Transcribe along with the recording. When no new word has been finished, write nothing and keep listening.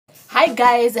Hi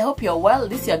guys, I hope you're well.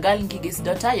 This is your girl Ngigi's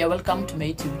daughter. You're welcome to my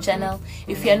YouTube channel.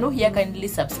 If you're new here, kindly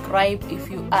subscribe. If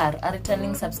you are a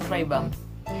returning subscriber,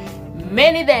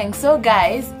 many thanks. So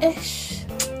guys,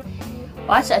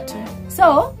 watch it.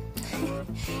 So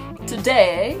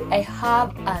today I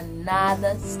have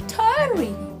another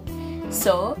story.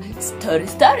 So story.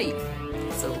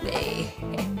 So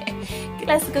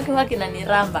kila siku kiwa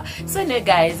kinaniramba. So anyway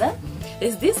guys,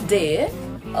 there's this day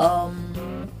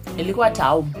nilikuwa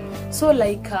town. So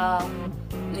like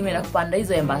nimeenda kupanda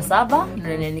hizo MUBABA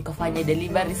nikafanya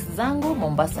deliveries zangu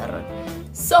Mombasa Road.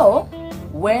 So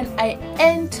when I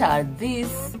entered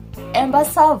this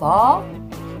MUBABA,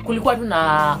 kulikuwa tu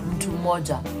na mtu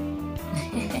mmoja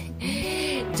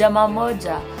jamaa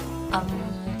moja.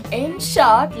 In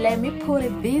short, let me put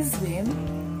it this way,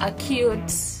 a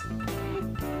cute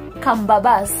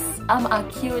kambabas, a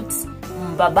cute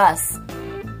mbabas.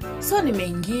 So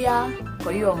nimeingia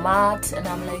kwa hiyo mat and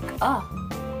I'm like,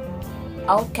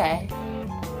 okay.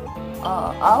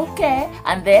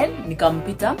 And then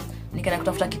nikampita, nikaenda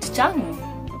kutafuta kiti changu.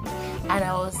 And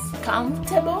I was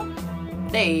comfortable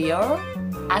there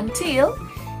until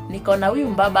nikaona huyu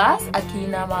mbabas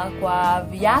akiinama kwa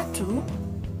viatu,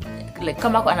 like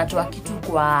kama anatoa kitu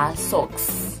kwa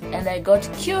socks. And I got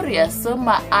curious, so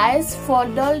my eyes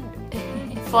followed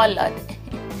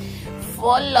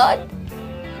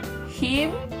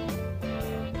him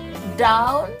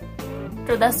down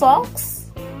to the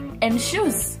socks and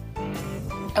shoes.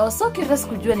 I was so curious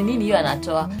kujua ni nini hiyo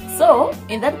anatoa. So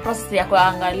in that process ya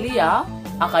kuangalia,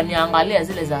 akaniangalia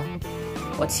zile za,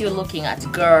 what you looking at,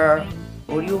 girl?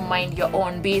 Will you mind your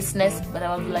own business? But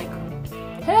I was like,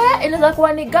 hey, inaweza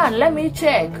kuwa ni gun, let me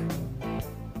check,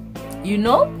 you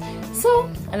know. So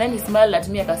and then he smiled at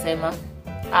me akasema,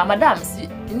 madam,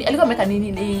 alikuwa ameka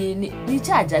ni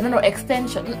charger, no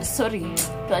extension, sorry,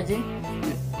 tuaje,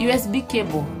 USB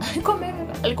cable.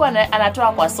 Alikuwa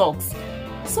anatoa kwa socks.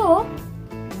 So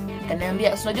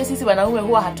akaniambia, unajua sisi wanaume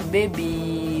huwa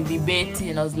hatubebi vibeti.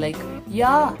 And I was like,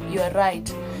 yeah, you are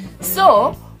right.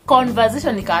 So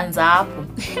conversation ikaanza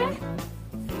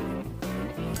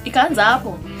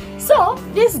hapo. So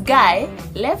this guy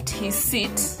left his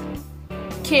seat,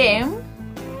 came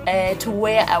to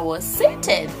where I was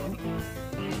seated.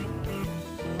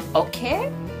 Okay,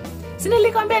 so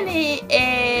nilikwambia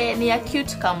ni a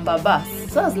cute kambaba.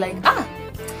 So I was like,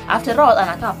 after all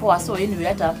anakaa poa. So anyway,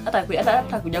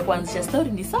 hata kuja kuanzisha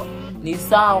story ni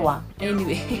sawa.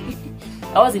 Anyway,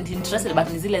 I wasn't interested, but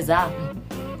ni zile za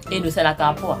anyway sana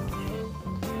kaa poa.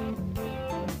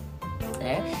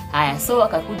 Haya, so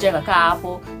akakuja kakaa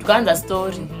hapo, tukaanza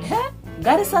story.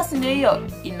 Gari sasa ndio hiyo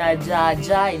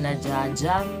inajaja.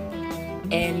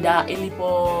 And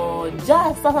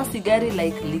ilipoja sasa sigari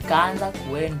like likaanza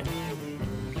kuenda.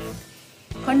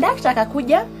 Conductor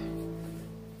akakuja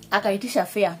akaitisha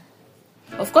fare.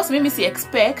 Of course mimi si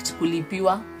expect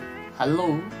kulipiwa.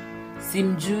 Hello,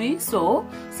 simjui, so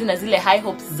sina zile high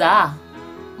hopes za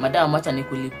madam acha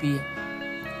nikulipie.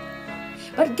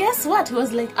 But guess what? He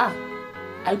was like,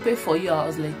 I'll pay for you. I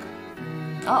was like,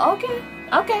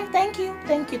 okay, thank you.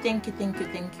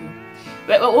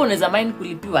 Wewe unaweza mind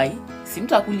kulipiwa hii? Si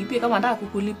mtu akulipie kama anataka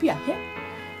kukulipia.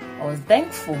 I was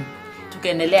thankful.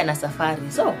 Tukaendelea na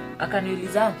safari. So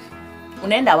akaniuliza,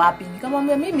 unaenda wapi?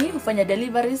 Nikamwambia mimi hufanya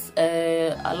deliveries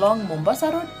along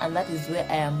Mombasa Road, and that is where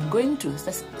I am going to.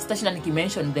 Station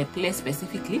nikimention the place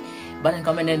specifically, but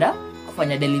nikamwambia naenda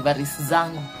kufanya deliveries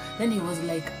zangu. Then he was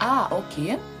like,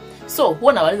 okay. So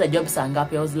huwa nawaliza job saa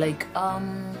ngapi? I was like,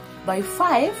 by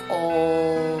 5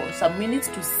 or some minutes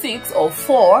to 6 or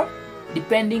 4,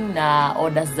 depending na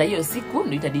orders za hiyo siku,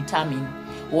 ndio itadetermine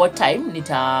what time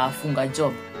nitafunga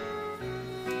job.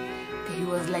 Okay, he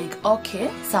was like, okay,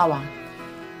 sawa.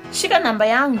 Shika namba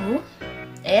yangu,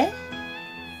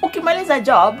 ukimaliza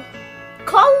job,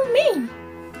 call me.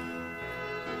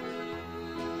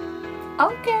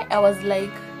 Okay, I was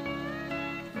like,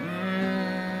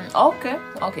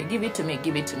 okay, give it to me.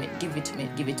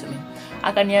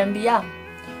 Akaniambia,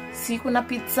 si kuna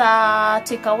pizza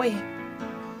takeaway?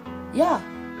 Yeah,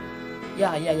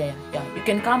 you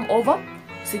can come over.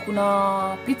 Si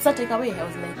kuna pizza takeaway? I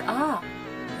was like,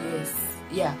 yes,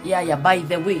 yeah, by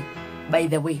the way,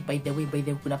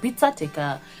 kuna pizza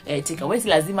takeaway, si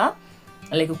lazima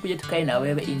like ukuje tukae na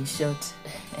wewe, in short.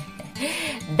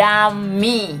 Damn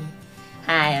me.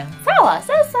 Haya, sawa,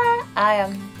 sasa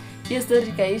hiyo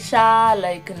story kaisha,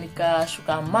 like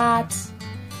nikashuka mat,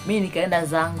 mimi nikaenda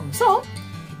zangu. So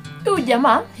huyu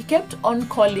jamaa, he kept on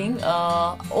calling.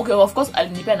 Okay, of course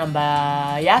alinipea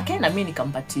namba yake na mimi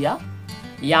nikampatia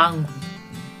yangu.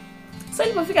 So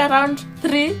ilipofika around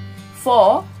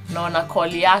 3-4 naona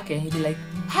call yake, he'd be like,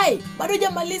 "Hi, bado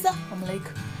hujamaliza?" I'm like,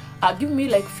 give me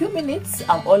like few minutes,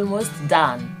 I'm almost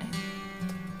done.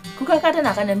 Kukaka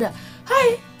tena akaniambia,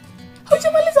 "Hi,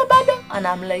 hujamaliza bado?" And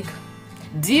I'm like,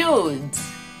 "Dude,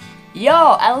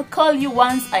 yo, I'll call you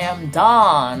once I am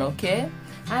done, okay?"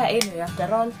 Anyway,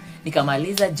 after all,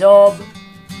 nikamaliza job.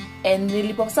 And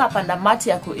niliposa panda mati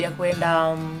ya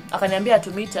kuenda, akaniambia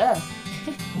to meet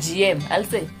GM. I'll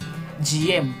say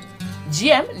GM.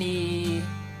 GM ni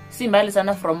si mbali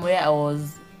sana from where I was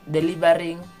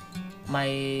delivering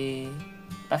my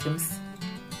perfumes.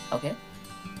 Okay?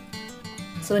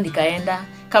 So nikaenda,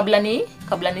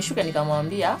 kabla nishuke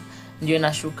nikamwambia ndio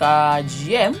nashuka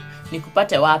GM,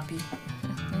 nikupate wapi?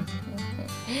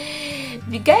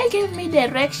 The guy gave me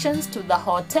directions to the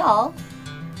hotel,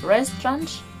 restaurant,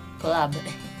 club.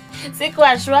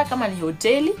 Sikuwa sure kama ni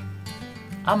hoteli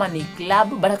ama ni club,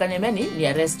 but akaniambia ni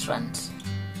a restaurant.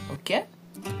 Okay?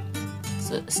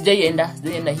 So sijaenda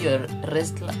hiyo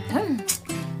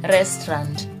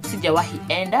restaurant. Sijawahi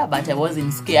enda, but I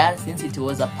wasn't scared since it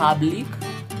was a public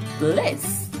place.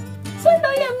 So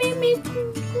ndio ya mimi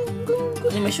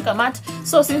nimeshuka mat.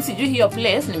 So since sijui hiyo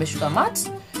place, nimeshuka mat.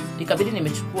 Ikabidi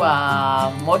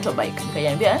nimechukua motorbike.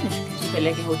 Nikaiambia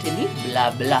nipeleke hoteli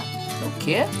bla bla.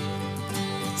 Okay?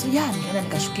 So yeah, nikaenda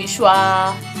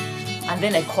nikashukishwa, and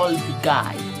then I called the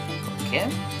guy. Okay?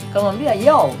 Kamwambia,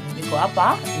 "Yo, niko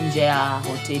hapa nje ya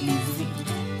hoteli Z."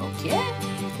 Okay?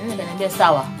 Nikaniambia,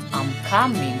 "Sawa, I'm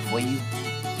coming for you."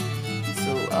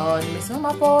 So nimesimama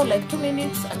hapo like 2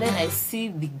 minutes, and then I see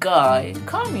the guy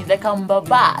coming, like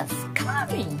MUBABA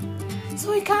coming.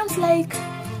 So he comes like,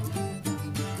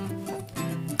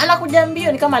 anakuja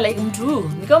mbio, ni kama like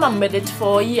mtu, ni kama mmedate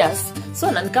for years.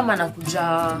 So ni kama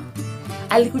anakuja,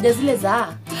 alikuja zile za,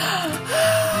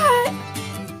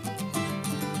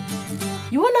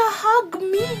 "You wanna hug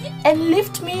me and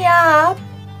lift me up?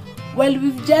 Well,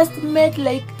 we've just met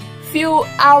like few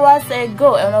hours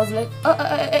ago." And I was like,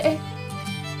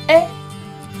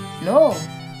 no,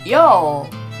 yo,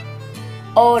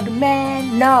 old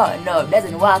man, no, it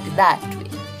doesn't work that way.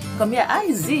 Come here,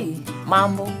 IZ,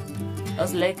 mambo. I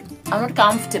was like, I'm not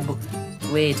comfortable.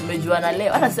 Wait, tumejuana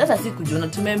leo. Hata sikujuana,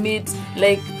 tumemeet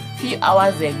like few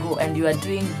hours ago, and you are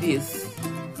doing this.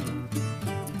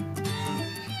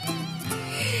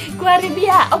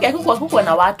 Kuharibia. Okay, kuko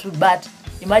na watu, but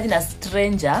imagine a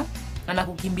stranger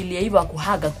anakukimbilia hivyo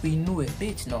akuhaga kuinue.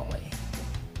 Bitch, no way.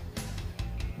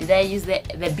 Did I use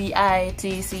the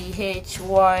BITCH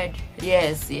word?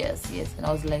 Yes. And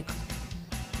I was like,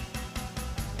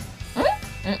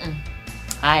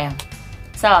 Aya.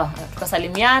 Sawa,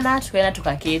 tukasalimiana, tukaenda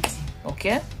tukaketi.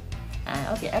 Okay?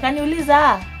 Okay,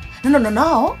 akaniuliza.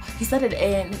 No. He started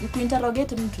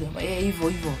kuinterrogate mtu.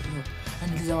 Hivyo.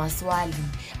 Anauliza maswali.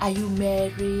 Are you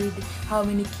married? How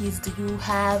many kids do you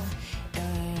have?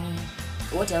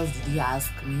 What else did he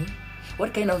ask me?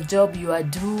 What kind of job you are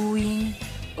doing?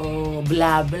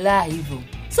 Blah blah hivyo.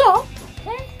 So,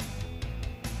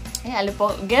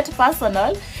 alipo get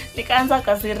personal, nikaanza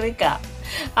kasirika.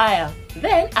 Aya.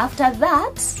 Then after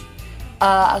that,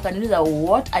 akaniuliza,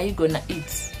 "What are you gonna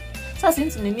eat?" So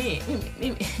since mimi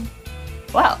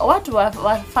watu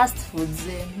wa fast foods,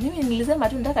 mimi nilisema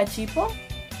tu nataka chipo.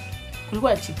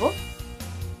 Kulikuwa chipo.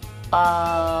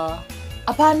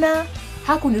 Hapana,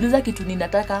 hakuniuliza kitu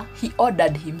ninataka. He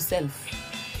ordered himself.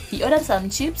 He ordered some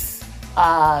chips,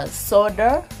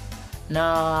 soda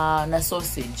na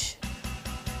sausage.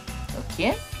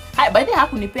 Okay? By the way,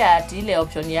 hakunipea ati ile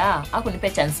option ya, hakunipea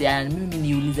chance ya mimi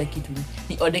niulize kitu,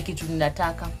 ni order kitu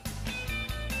ninataka.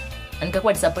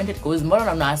 Nikakuwa disappointed because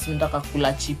mbona nataka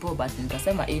kula chipo, but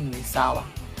nikasema anyway sawa.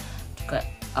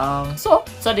 So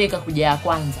ndio ikakuja ya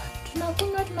kwanza.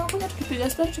 Tunakunywa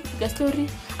tukipiga story,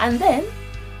 and then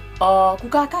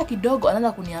kukaa kidogo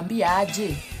anaanza kuniambia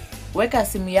aje, weka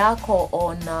simu yako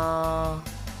on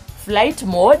flight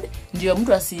mode ndio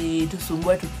mtu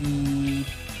asitusumbue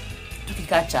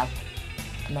catch up.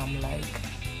 And I'm like,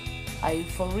 are you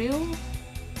for real?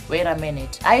 Wait a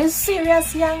minute. Are you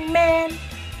serious, young man?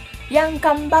 Young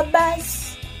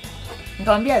kambabas?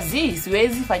 Nikamwambia,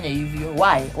 siwezi fanya hivyo.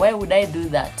 Why would I do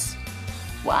that?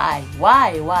 Why?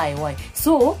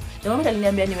 So, the moment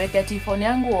aliniambia niweke phone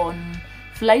yangu on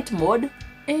flight mode,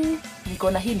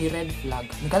 nikaona hii ni red flag.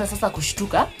 Nikaanza sasa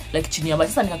kushtuka, like chini ya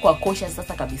sasa nikakuwa cautious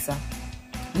sasa kabisa.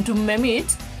 Mtu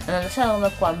mmemeet na anataka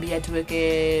kuambia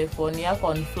tuweke phone yako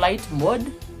on flight mode,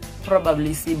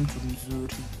 probably si mtu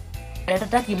mzuri.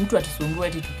 Anataka mtu atusumbue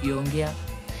eti tukiongea.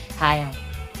 Haya.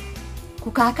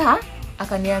 Kukaka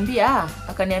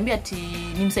akaniambia ati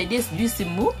nimsaidie sijui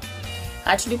simu.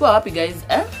 Tulikuwa wapi guys?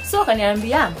 So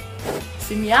akaniambia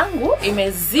simu yangu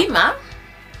imezima.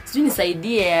 sijui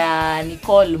nisaidie ni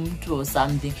call mtu or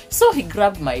something. So he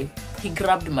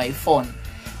grabbed my phone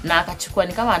na akachukua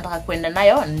ni kama anataka kwenda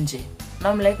nayo nje. And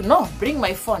I'm like, no, bring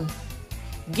my phone,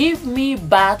 give me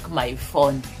back my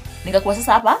phone. Nikakuwa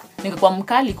sasa hapa, nikakuwa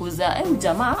mkali kuza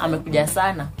jamaa amekuja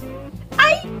sana.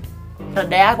 Ai,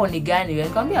 rada yako ni gani?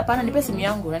 Nikamwambia hapana, nipe simu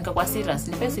yangu. Na nikakuwa serious,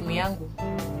 nipe simu yangu,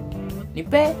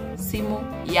 nipe simu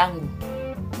yangu.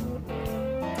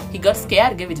 He got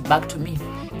scared, gave it back to me.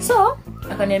 So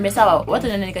akaniambia sawa, wacha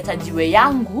nene nikachajiwe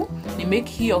yangu, ni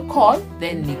make hiyo call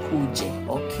then nikuje.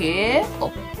 Okay.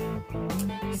 Oh.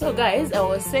 So guys, I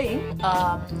was saying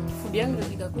food yangu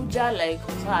ikakuja like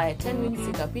 10 minutes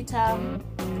ikapita.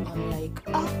 I'm like,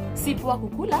 si poa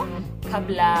kukula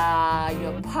kabla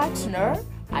your partner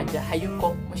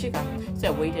hayuko mshika. So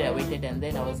I waited and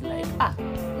then I was like,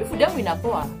 food yangu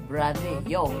inapoa brother,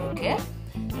 yo, okay.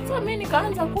 So mimi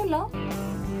nikaanza kula.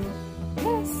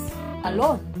 Yes,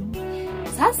 alone.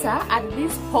 Sasa at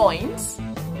this point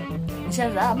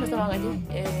nishaanza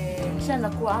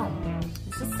kuwa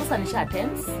sasa nisha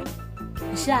tense.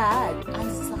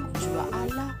 Sasa kujua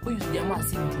ala huyu jamaa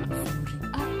si mtu mzuri.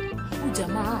 Huyu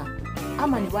jamaa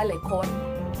ama ni wale con.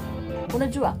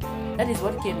 Unajua? That is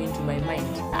what came into my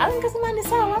mind. Nikasema ni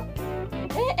sawa.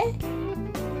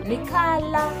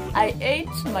 Nikala, I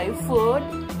ate my food.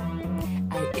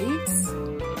 I ate,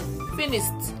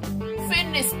 finished.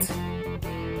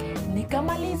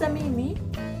 Nikamaliza mimi,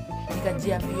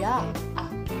 nikajiambia,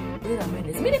 wait a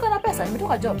minute. Mimi niko na pesa,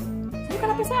 nimetoka job. Niko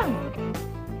na pesa yangu.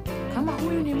 Kama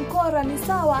huyu ni mkora ni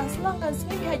sawa, as long as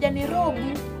mimi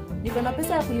hajanirobu, niko na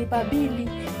pesa ya kulipa bili.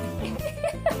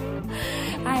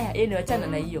 Haya, niachana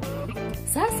na hiyo.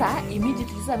 Sasa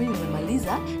immediately sasa mimi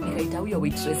nimemaliza, nikaita huyo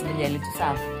waitress mwenye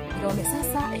alituserve. Nikamwambia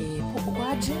sasa, uko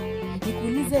aje?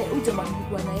 Nikuulize, huyu jamaa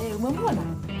tulikuwa na yeye, umemwona?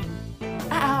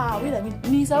 Wila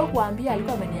nisahau kuambia,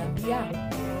 alikuwa ameniambia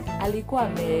alikuwa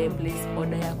place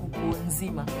order ya kuku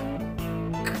nzima.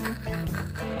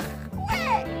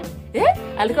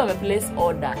 Alikuwa place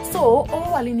order. So,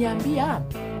 aliniambia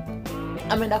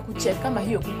ameenda kucheck kama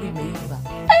hiyo kuku imeiva.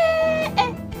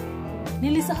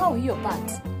 Nilisahau hiyo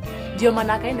part. Ndio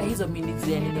maana akaenda hizo minutes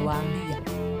ya nimewaambia.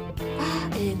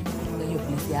 Nimefunga hiyo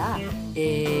place ya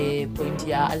point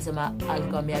ya alisema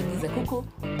alikuwa ameagiza kuku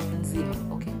nzima.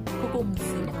 Okay. Kuku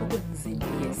mzima.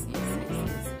 Yes.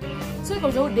 So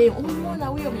iko zo dem, umeona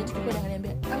huyo mwenye tukipenda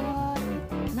ananiambia,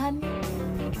 nani?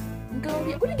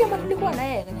 Nikamwambia, "Uli jamaa tulikuwa na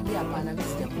yeye." Akaniambia, "Hapana, mimi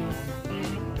sijamuona."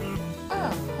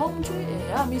 Haumjui?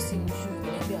 Mimi simjui.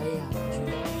 Akaniambia,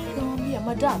 "Hamjui." Nikamwambia,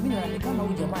 "Madam, mimi naona kama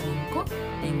huyu jamaa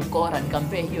ni mkora."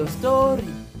 Nikampea hiyo story.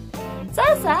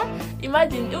 Sasa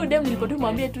imagine huyu dem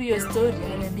nilipotumwambia tu hiyo story,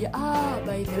 ananiambia,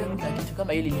 by the way kuna kitu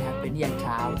kama hili ni hapenia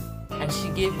tao. And she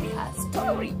gave me her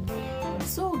story.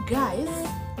 So guys,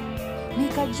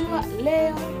 nikajua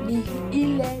leo ni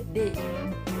ile day.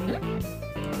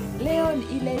 Leo ni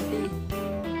ile day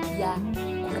ya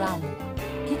kuramba.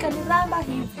 Kikaniramba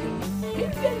hivyo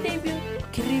ndivyo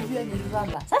kirivyo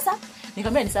niramba. Sasa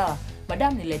nikamwambia ni sawa,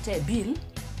 madam niletee bill.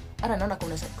 Hata naona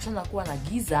kuna kuwa na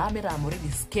giza, mimi I'm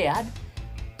already scared.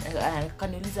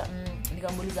 Kaniuliza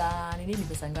nikamuuliza ni nini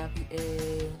pesa ngapi?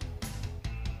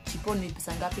 Chiponi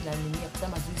pesa ngapi na nini?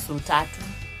 Akasema so 3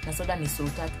 na soda ni so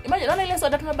 3. Imagine naona ile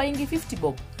soda tunabaingi 50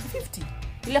 bob. 50.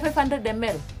 Ile 500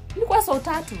 ml. Ilikuwa so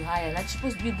 3 haya na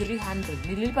chipos bi 300.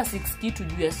 Nililipa 6 kitu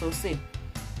juu ya so same.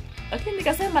 Lakini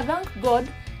nikasema thank God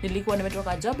nilikuwa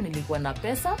nimetoka job, nilikuwa na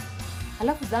pesa.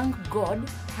 Alafu thank God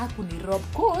hakunirob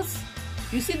cause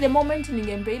you see the moment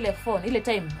ningempe ile phone, ile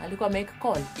time alikuwa make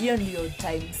call. Hiyo ndio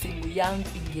time simu yangu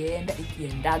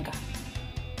ikiendaga.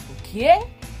 Okay?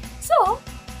 So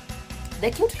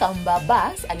the cute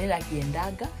Kambabas alienda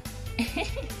akiendaga.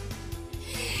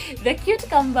 The cute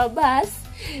Kambabas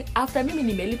after mimi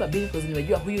nimelipa bill because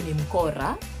nimejua huyu ni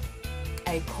mkora,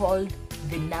 I called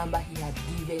the number he had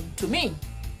given to me.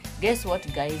 Guess what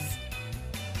guys?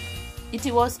 It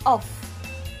was off.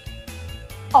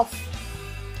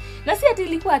 Na si ati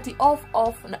ilikuwa ati off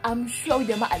na I'm sure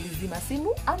jamaa alizima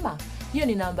simu ama hiyo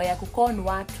ni namba ya kukon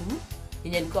watu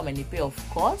yenye alikuwa amenipea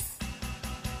of course.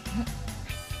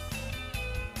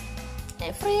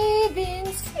 Free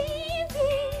things.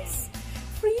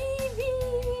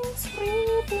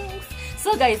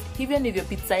 So guys, hivyo ndivyo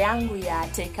pizza yangu ya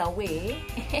take away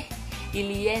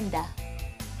ilienda.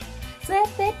 So I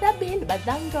paid the bill, but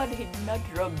thank God he did not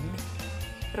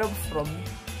rob from me.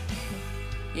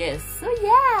 Yes, so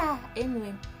yeah,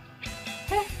 anyway.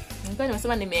 Nilikuwa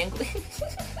nimesema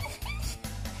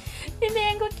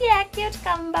nimeangukia cute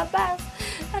Kambabas.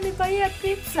 Anibaya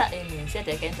pizza. Anyway, shit,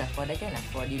 I can't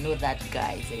afford. You know that,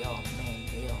 guys.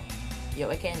 Yo,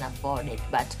 I can't afford it.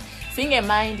 But, finger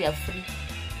mind, you're free.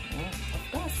 Of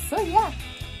course. So yeah,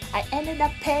 I ended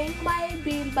up paying my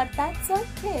bill, but that's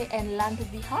okay, and learned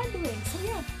the hard way. So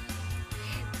yeah,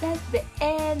 that's the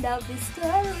end of the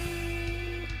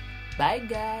story. Bye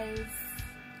guys.